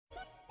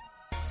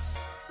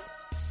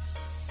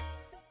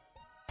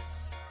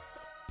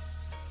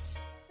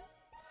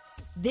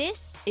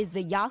This is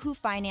the Yahoo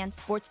Finance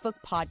Sportsbook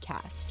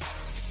Podcast.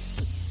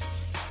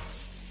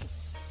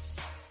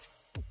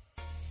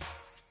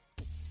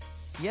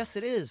 Yes,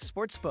 it is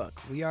Sportsbook.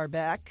 We are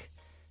back.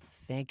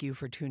 Thank you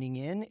for tuning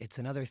in. It's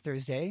another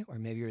Thursday, or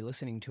maybe you're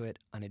listening to it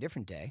on a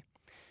different day.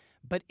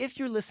 But if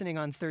you're listening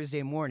on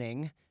Thursday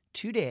morning,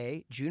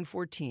 today, June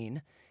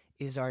 14,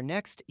 is our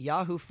next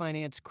Yahoo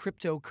Finance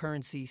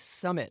Cryptocurrency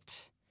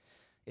Summit.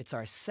 It's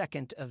our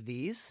second of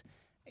these,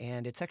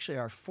 and it's actually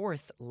our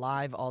fourth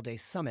live all-day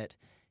summit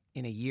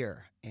in a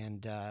year.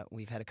 And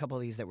we've had a couple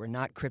of these that were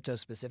not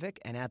crypto-specific,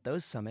 and at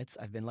those summits,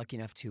 I've been lucky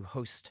enough to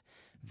host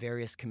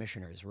various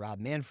commissioners. Rob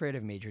Manfred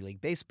of Major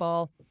League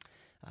Baseball,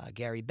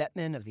 Gary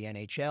Bettman of the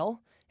NHL,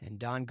 and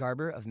Don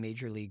Garber of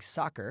Major League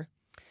Soccer.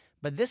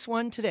 But this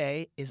one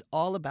today is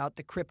all about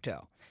the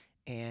crypto.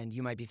 And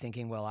you might be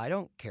thinking, well, I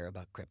don't care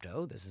about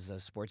crypto. This is a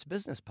sports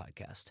business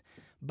podcast.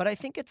 But I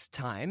think it's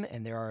time,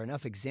 and there are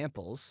enough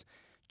examples,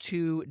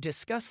 to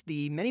discuss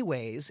the many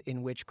ways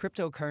in which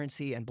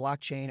cryptocurrency and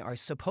blockchain are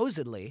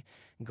supposedly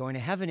going to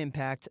have an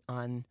impact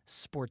on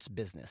sports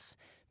business.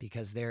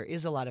 Because there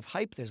is a lot of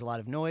hype, there's a lot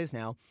of noise.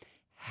 Now,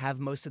 have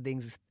most of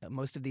these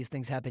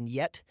things happened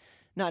yet?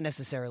 Not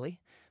necessarily.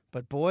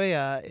 But boy,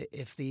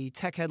 if the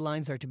tech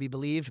headlines are to be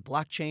believed,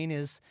 blockchain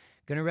is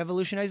going to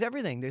revolutionize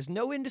everything. There's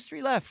no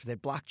industry left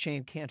that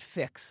blockchain can't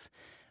fix.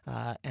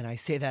 And I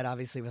say that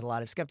obviously with a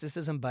lot of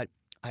skepticism, but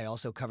I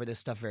also cover this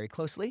stuff very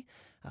closely.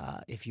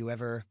 If you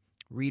ever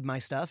read my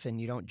stuff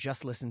and you don't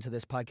just listen to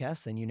this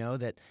podcast, then you know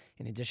that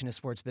in addition to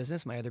sports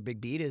business, my other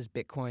big beat is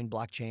Bitcoin,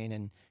 blockchain,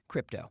 and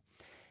crypto.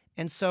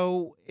 And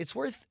so it's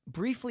worth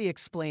briefly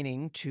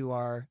explaining to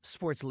our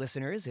sports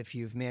listeners, if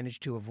you've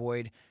managed to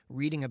avoid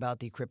reading about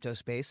the crypto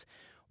space,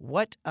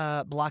 what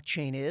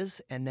blockchain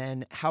is and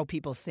then how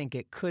people think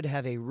it could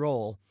have a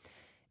role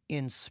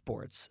in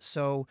sports.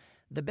 So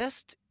the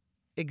best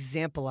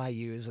example I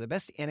use, or the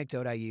best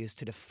anecdote I use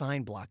to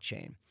define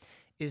blockchain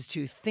is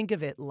to think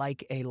of it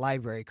like a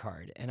library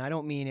card. And I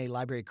don't mean a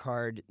library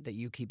card that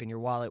you keep in your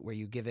wallet where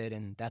you give it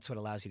and that's what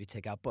allows you to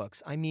take out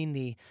books. I mean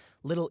the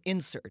little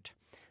insert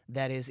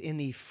that is in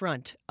the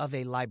front of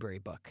a library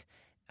book.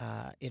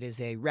 It is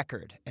a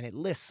record, and it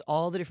lists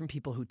all the different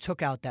people who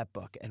took out that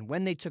book and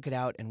when they took it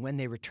out and when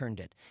they returned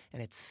it,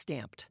 and it's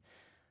stamped.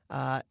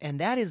 And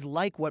that is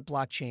like what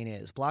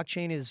blockchain is.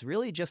 Blockchain is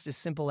really just as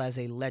simple as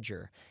a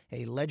ledger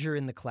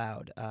in the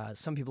cloud.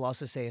 Some people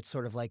also say it's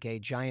sort of like a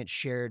giant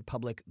shared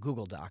public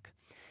Google Doc.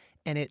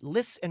 And it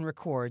lists and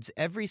records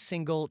every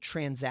single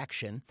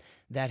transaction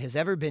that has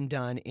ever been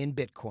done in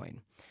Bitcoin.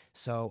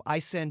 So I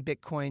send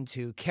Bitcoin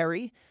to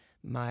Carrie,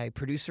 my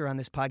producer on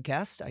this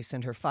podcast. I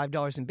send her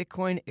 $5 in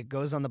Bitcoin. It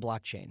goes on the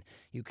blockchain.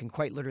 You can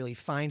quite literally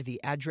find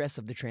the address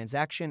of the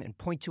transaction and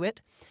point to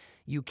it.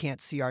 You can't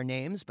see our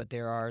names, but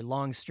there are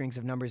long strings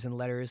of numbers and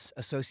letters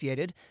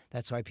associated.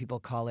 That's why people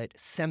call it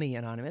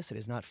semi-anonymous. It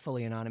is not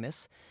fully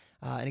anonymous.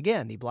 And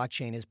again, the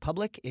blockchain is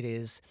public. It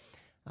is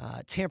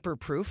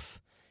tamper-proof.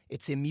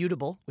 It's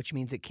immutable, which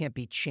means it can't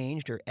be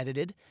changed or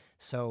edited.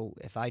 So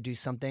if I do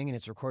something and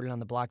it's recorded on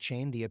the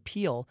blockchain, the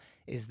appeal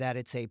is that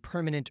it's a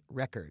permanent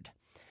record.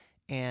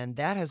 And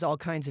that has all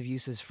kinds of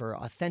uses for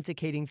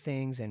authenticating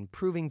things and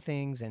proving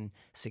things and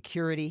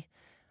security.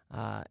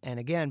 And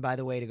again, by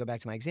the way, to go back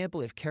to my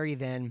example, if Carrie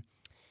then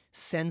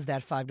sends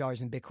that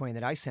 $5 in Bitcoin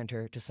that I sent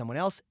her to someone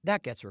else,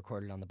 that gets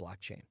recorded on the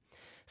blockchain.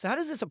 So how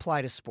does this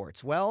apply to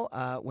sports? Well,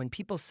 when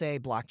people say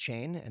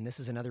blockchain, and this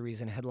is another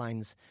reason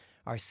headlines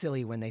are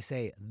silly when they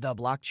say the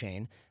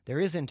blockchain, there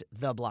isn't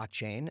the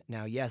blockchain.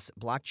 Now, yes,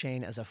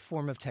 blockchain as a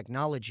form of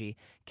technology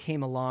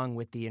came along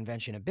with the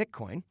invention of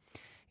Bitcoin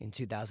in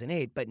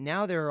 2008, but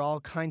now there are all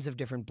kinds of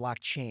different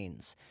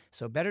blockchains.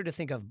 So better to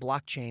think of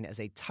blockchain as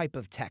a type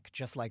of tech,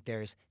 just like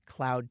there's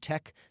cloud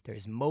tech,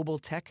 there's mobile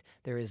tech,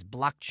 there is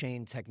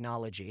blockchain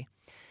technology.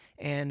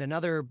 And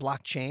another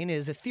blockchain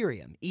is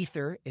Ethereum.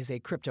 Ether is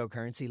a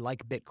cryptocurrency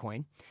like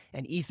Bitcoin,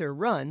 and Ether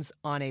runs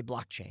on a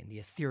blockchain, the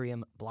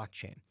Ethereum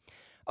blockchain.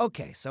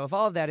 Okay, so if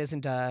all of that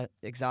isn't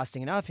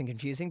exhausting enough and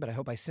confusing, but I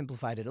hope I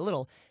simplified it a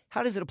little,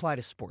 how does it apply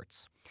to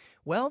sports?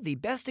 Well, the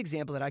best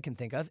example that I can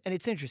think of, and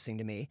it's interesting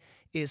to me,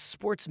 is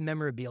sports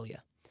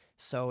memorabilia.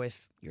 So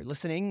if you're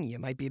listening, you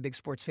might be a big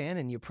sports fan,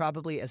 and you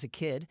probably, as a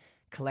kid,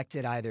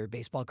 collected either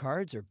baseball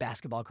cards or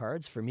basketball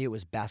cards. For me, it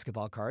was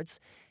basketball cards.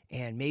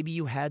 And maybe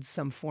you had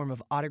some form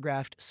of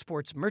autographed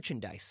sports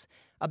merchandise,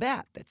 a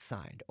bat that's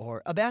signed,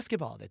 or a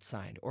basketball that's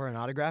signed, or an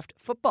autographed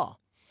football.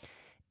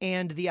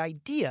 And the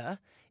idea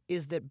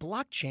is that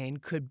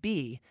blockchain could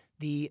be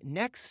the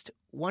next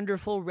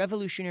wonderful,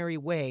 revolutionary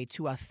way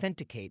to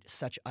authenticate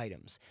such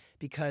items.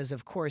 Because,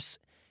 of course,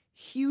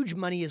 huge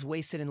money is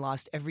wasted and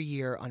lost every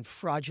year on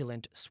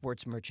fraudulent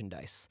sports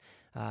merchandise.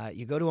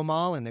 You go to a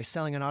mall and they're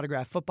selling an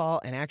autographed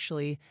football, and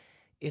actually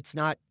it's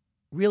not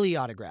really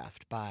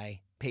autographed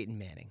by Peyton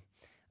Manning.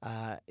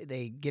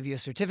 They give you a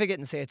certificate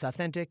and say it's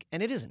authentic,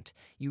 and it isn't.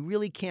 You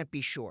really can't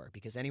be sure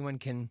because anyone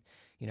can,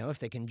 if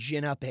they can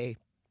gin up a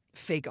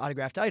fake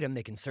autographed item,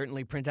 they can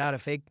certainly print out a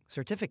fake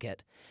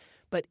certificate.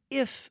 But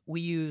if we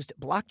used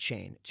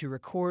blockchain to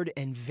record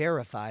and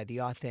verify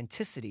the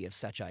authenticity of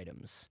such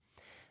items,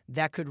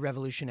 that could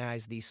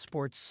revolutionize the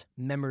sports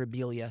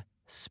memorabilia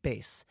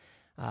space.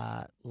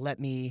 Let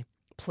me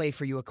play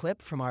for you a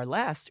clip from our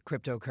last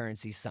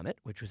cryptocurrency summit,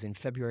 which was in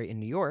February in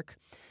New York.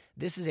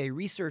 This is a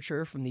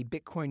researcher from the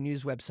Bitcoin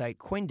news website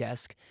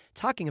CoinDesk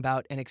talking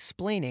about and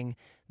explaining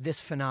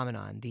this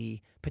phenomenon,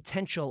 the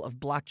potential of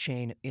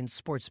blockchain in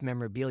sports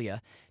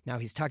memorabilia. Now,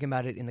 he's talking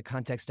about it in the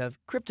context of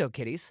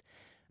CryptoKitties,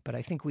 but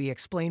I think we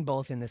explain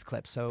both in this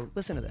clip. So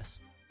listen to this.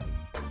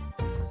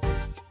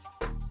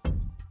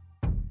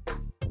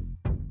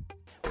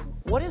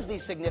 What is the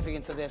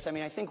significance of this? I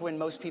mean, I think when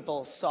most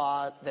people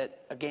saw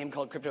that a game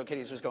called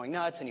CryptoKitties was going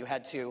nuts and you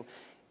had to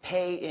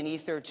pay in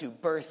Ether to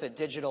birth a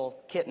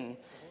digital kitten,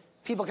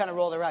 people kind of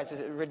roll their eyes.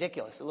 It's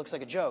ridiculous. It looks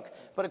like a joke.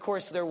 But of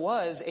course, there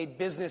was a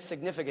business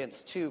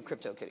significance to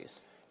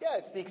CryptoKitties. Yeah,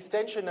 it's the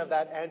extension of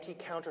that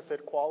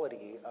anti-counterfeit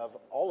quality of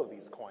all of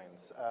these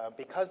coins.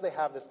 Because they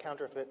have this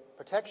counterfeit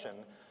protection,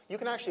 you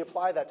can actually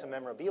apply that to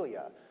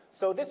memorabilia.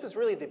 So this is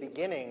really the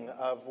beginning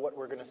of what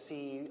we're going to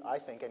see, I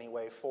think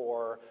anyway,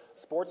 for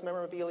sports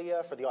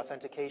memorabilia, for the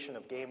authentication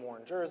of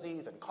game-worn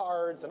jerseys and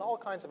cards and all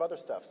kinds of other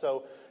stuff.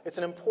 So it's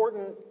an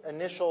important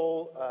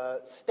initial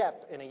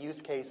step in a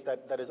use case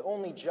that is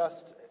only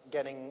just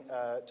getting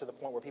to the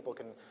point where people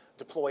can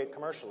deploy it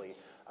commercially.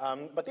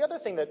 But the other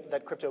thing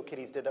that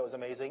CryptoKitties did that was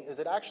amazing is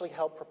it actually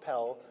helped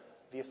propel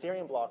the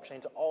Ethereum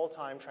blockchain to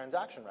all-time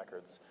transaction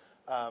records.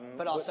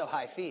 But also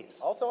high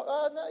fees. Also,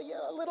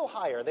 yeah, a little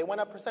higher. They went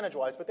up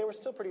percentage-wise, but they were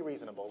still pretty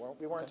reasonable.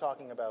 We weren't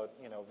talking about,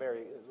 it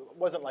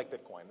wasn't like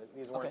Bitcoin.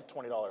 These weren't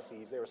 $20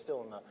 fees. They were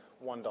still in the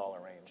 $1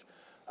 range.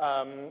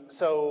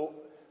 So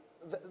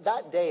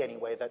that day,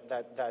 anyway,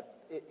 that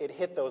it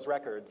hit those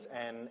records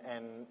and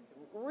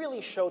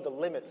really showed the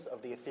limits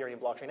of the Ethereum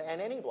blockchain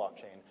and any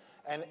blockchain.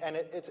 And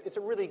it's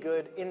a really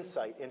good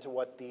insight into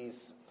what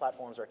these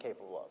platforms are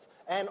capable of,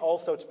 and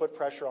also to put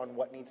pressure on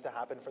what needs to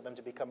happen for them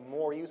to become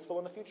more useful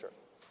in the future.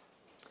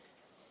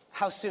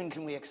 How soon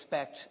can we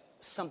expect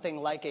something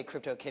like a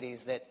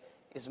CryptoKitties that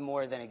is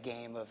more than a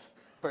game of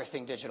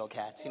birthing digital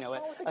cats?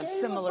 A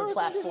similar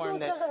platform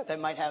that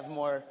might have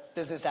more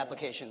business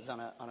applications on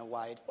a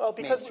wide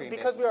mainstream basis.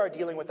 Because we are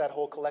dealing with that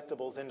whole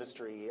collectibles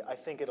industry, I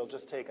think it'll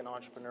just take an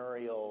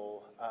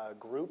entrepreneurial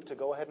group to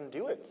go ahead and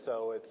do it.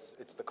 So it's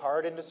the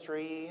card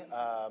industry.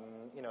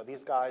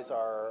 These guys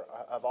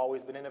have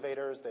always been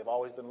innovators. They've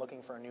always been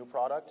looking for a new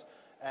product,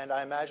 and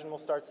I imagine we'll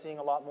start seeing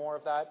a lot more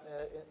of that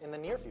in the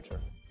near future.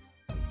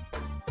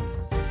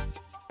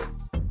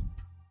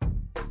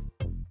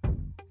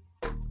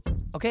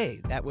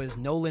 Okay, that was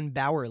Nolan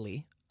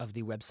Bowerly of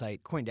the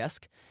website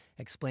CoinDesk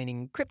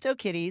explaining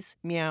CryptoKitties,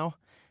 meow,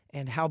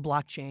 and how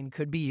blockchain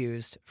could be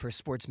used for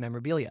sports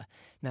memorabilia.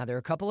 Now, there are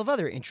a couple of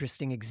other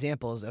interesting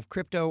examples of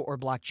crypto or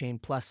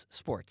blockchain plus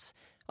sports.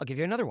 I'll give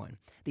you another one,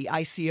 the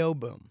ICO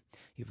boom.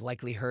 You've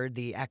likely heard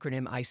the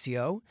acronym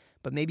ICO,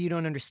 but maybe you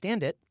don't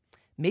understand it.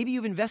 Maybe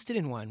you've invested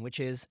in one, which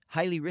is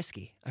highly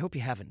risky. I hope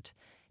you haven't.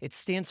 It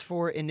stands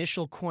for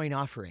Initial Coin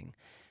Offering.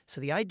 So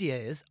the idea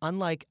is,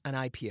 unlike an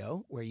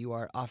IPO, where you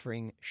are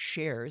offering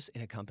shares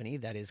in a company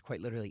that is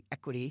quite literally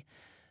equity,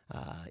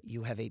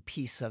 you have a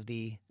piece of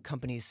the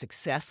company's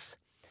success.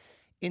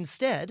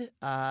 Instead,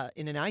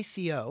 in an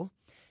ICO,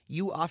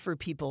 you offer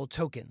people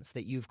tokens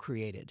that you've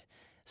created.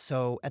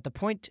 So at the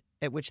point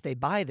at which they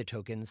buy the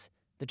tokens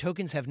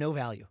have no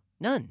value,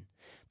 none.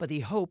 But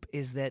the hope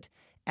is that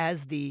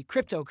as the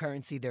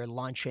cryptocurrency they're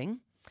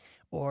launching,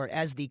 or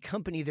as the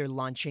company they're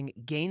launching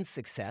gains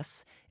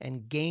success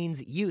and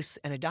gains use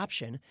and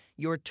adoption,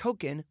 your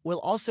token will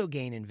also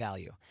gain in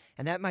value.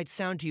 And that might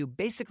sound to you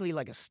basically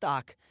like a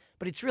stock,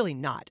 but it's really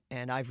not.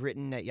 And I've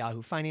written at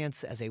Yahoo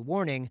Finance as a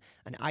warning,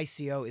 an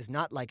ICO is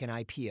not like an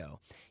IPO.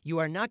 You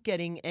are not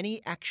getting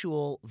any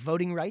actual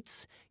voting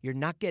rights. You're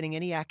not getting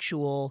any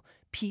actual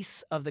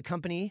piece of the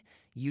company.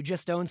 You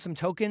just own some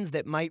tokens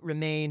that might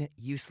remain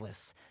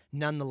useless.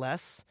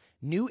 Nonetheless,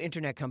 new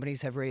internet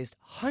companies have raised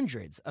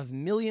hundreds of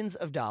millions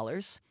of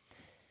dollars,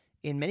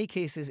 in many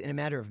cases in a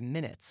matter of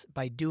minutes,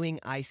 by doing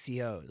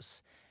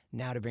ICOs.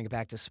 Now to bring it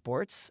back to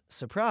sports,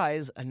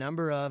 surprise, a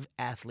number of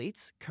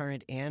athletes,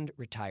 current and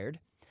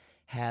retired,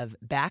 have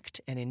backed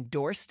and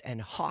endorsed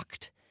and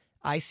hawked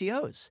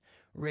ICOs.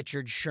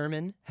 Richard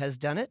Sherman has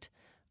done it,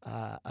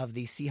 of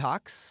the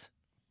Seahawks,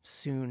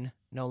 soon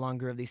no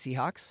longer of the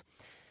Seahawks.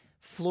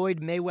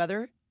 Floyd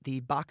Mayweather, the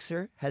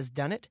boxer, has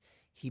done it.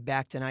 He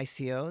backed an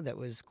ICO that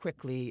was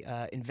quickly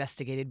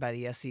investigated by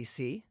the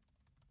SEC.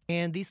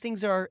 And these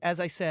things are, as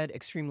I said,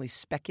 extremely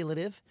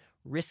speculative,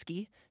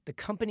 risky. The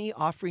company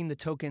offering the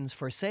tokens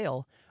for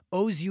sale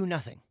owes you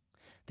nothing.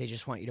 They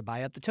just want you to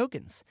buy up the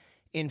tokens.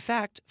 In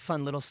fact,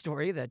 fun little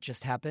story that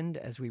just happened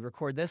as we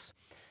record this.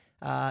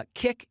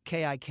 Kik,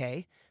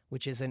 K-I-K,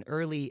 which is an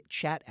early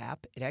chat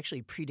app. It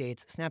actually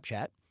predates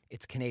Snapchat.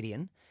 It's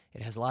Canadian.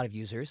 It has a lot of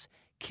users.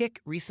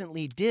 Kik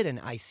recently did an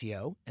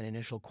ICO, an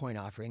initial coin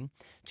offering,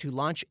 to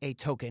launch a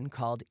token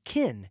called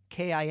KIN,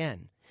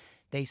 K-I-N.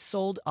 They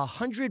sold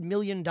 $100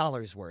 million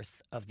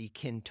worth of the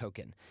KIN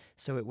token.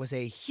 So it was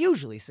a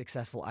hugely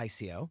successful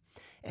ICO,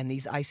 and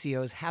these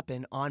ICOs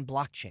happen on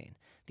blockchain.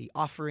 The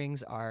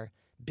offerings are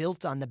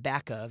built on the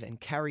back of and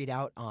carried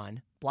out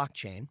on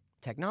blockchain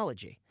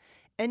technology.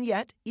 And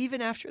yet,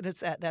 even after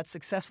that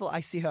successful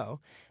ICO,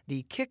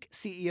 the Kik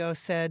CEO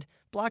said,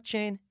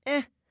 blockchain,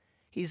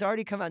 He's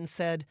already come out and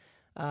said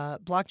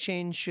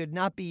blockchain should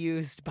not be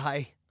used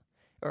by,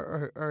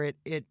 or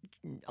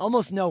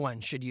almost no one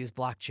should use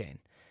blockchain.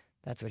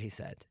 That's what he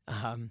said.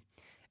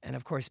 And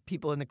of course,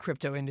 people in the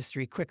crypto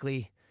industry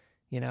quickly,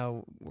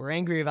 were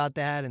angry about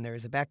that, and there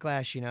was a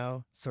backlash,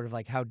 sort of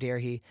like, how dare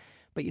he?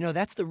 But,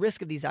 that's the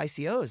risk of these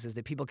ICOs, is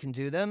that people can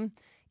do them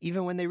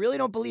even when they really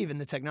don't believe in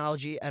the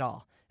technology at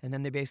all. And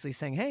then they're basically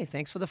saying, hey,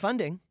 thanks for the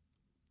funding.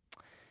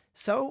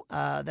 So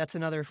that's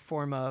another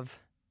form of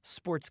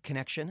sports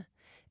connection.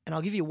 And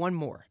I'll give you one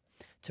more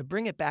to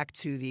bring it back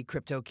to the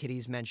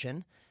CryptoKitties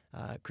mention.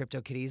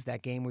 CryptoKitties,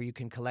 that game where you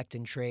can collect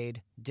and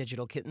trade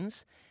digital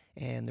kittens.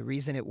 And the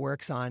reason it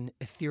works on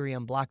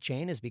Ethereum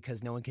blockchain is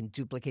because no one can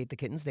duplicate the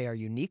kittens. They are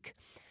unique.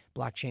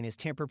 Blockchain is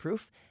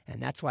tamper-proof,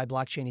 and that's why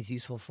blockchain is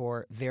useful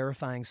for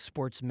verifying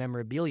sports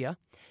memorabilia.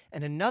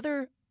 And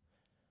another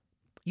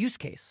use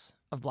case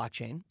of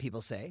blockchain,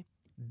 people say,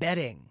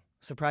 betting.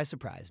 Surprise,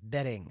 surprise,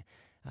 betting.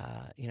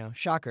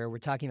 Shocker, we're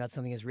talking about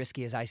something as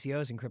risky as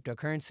ICOs and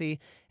cryptocurrency,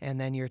 and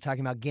then you're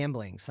talking about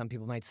gambling. Some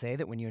people might say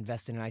that when you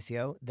invest in an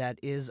ICO, that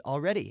is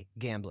already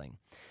gambling.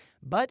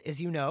 But as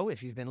you know,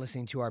 if you've been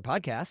listening to our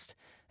podcast,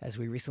 as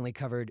we recently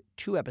covered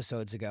 2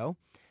 episodes ago,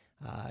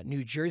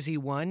 New Jersey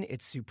won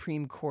its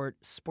Supreme Court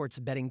sports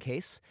betting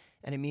case,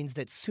 and it means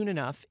that soon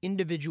enough,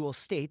 individual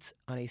states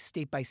on a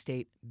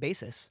state-by-state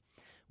basis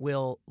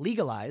will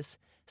legalize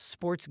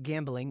sports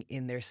gambling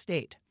in their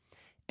state.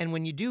 And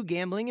when you do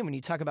gambling and when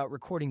you talk about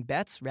recording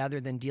bets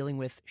rather than dealing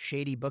with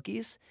shady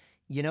bookies,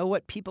 you know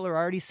what people are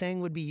already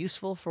saying would be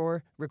useful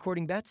for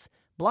recording bets?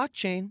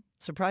 Blockchain.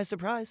 Surprise,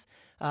 surprise.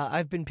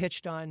 I've been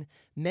pitched on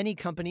many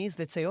companies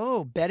that say,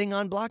 betting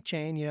on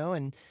blockchain,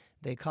 and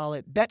they call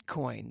it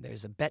Betcoin.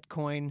 There's a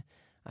Betcoin.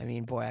 I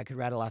mean, boy, I could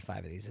rattle off 5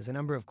 of these. There's a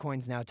number of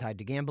coins now tied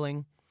to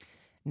gambling.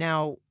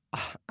 Now,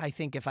 I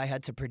think if I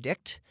had to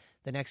predict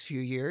the next few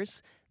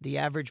years, the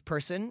average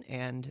person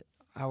and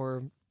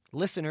our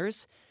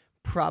listeners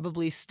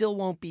probably still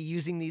won't be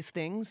using these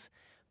things.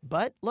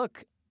 But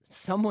look,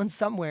 someone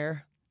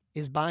somewhere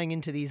is buying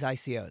into these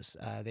ICOs.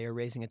 They are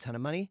raising a ton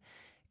of money.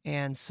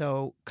 And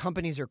so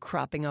companies are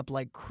cropping up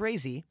like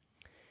crazy,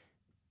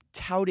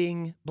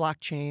 touting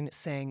blockchain,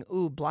 saying,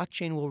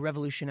 blockchain will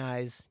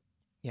revolutionize,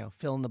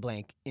 fill in the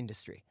blank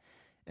industry.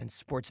 And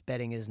sports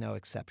betting is no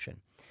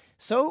exception.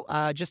 So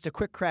just a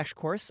quick crash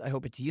course. I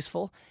hope it's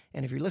useful.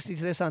 And if you're listening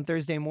to this on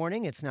Thursday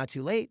morning, it's not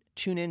too late.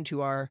 Tune in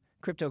to our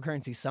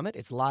Cryptocurrency Summit.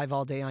 It's live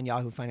all day on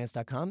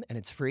yahoofinance.com, and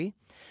it's free.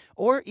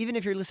 Or even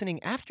if you're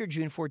listening after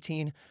June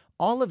 14,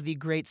 all of the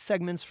great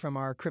segments from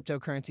our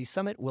Cryptocurrency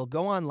Summit will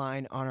go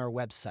online on our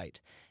website.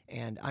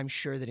 And I'm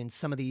sure that in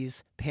some of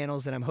these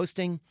panels that I'm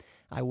hosting,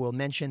 I will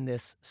mention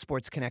this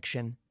sports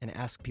connection and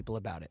ask people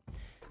about it.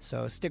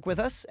 So stick with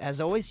us.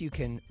 As always, you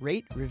can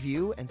rate,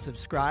 review, and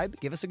subscribe.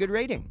 Give us a good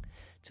rating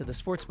to the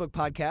Sportsbook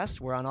Podcast.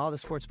 We're on all the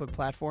Sportsbook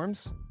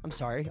platforms.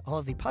 All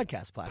of the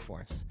podcast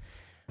platforms.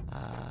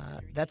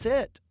 That's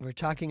it. We're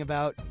talking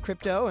about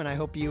crypto, and I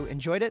hope you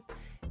enjoyed it.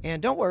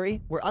 And don't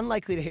worry, we're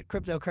unlikely to hit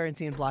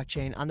cryptocurrency and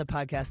blockchain on the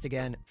podcast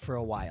again for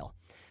a while.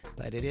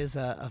 But it is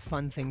a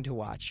fun thing to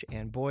watch.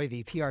 And boy,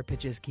 the PR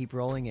pitches keep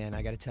rolling in.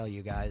 I got to tell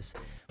you guys,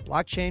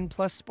 blockchain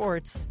plus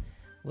sports,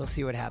 we'll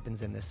see what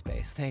happens in this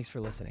space. Thanks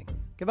for listening.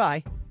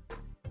 Goodbye.